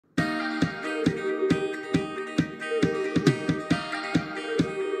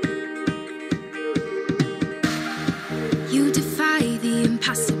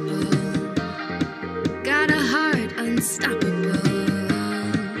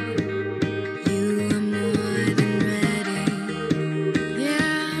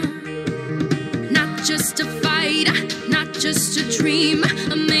just a fighter, not just a dream.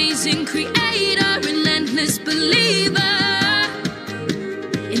 Amazing creator, relentless believer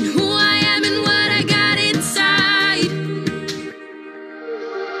in who I am and what I got inside.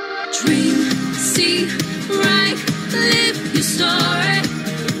 Dream, see, write, live your story.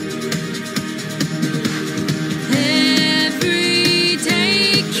 Every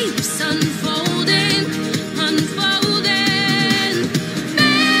day keeps unfolding, unfolding.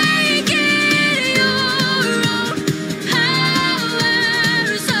 Make it your own.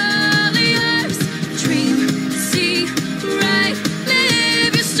 Power is all yours. Dream, see, write,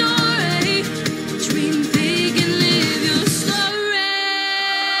 live your story. Dream big and live your story.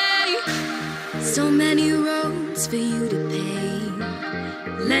 So many roads for you to pave.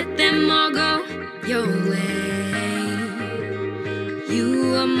 Let them all go your way.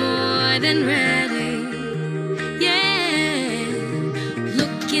 You are more than ready. Yeah.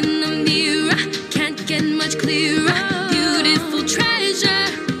 Look in the mirror, can't get much clearer.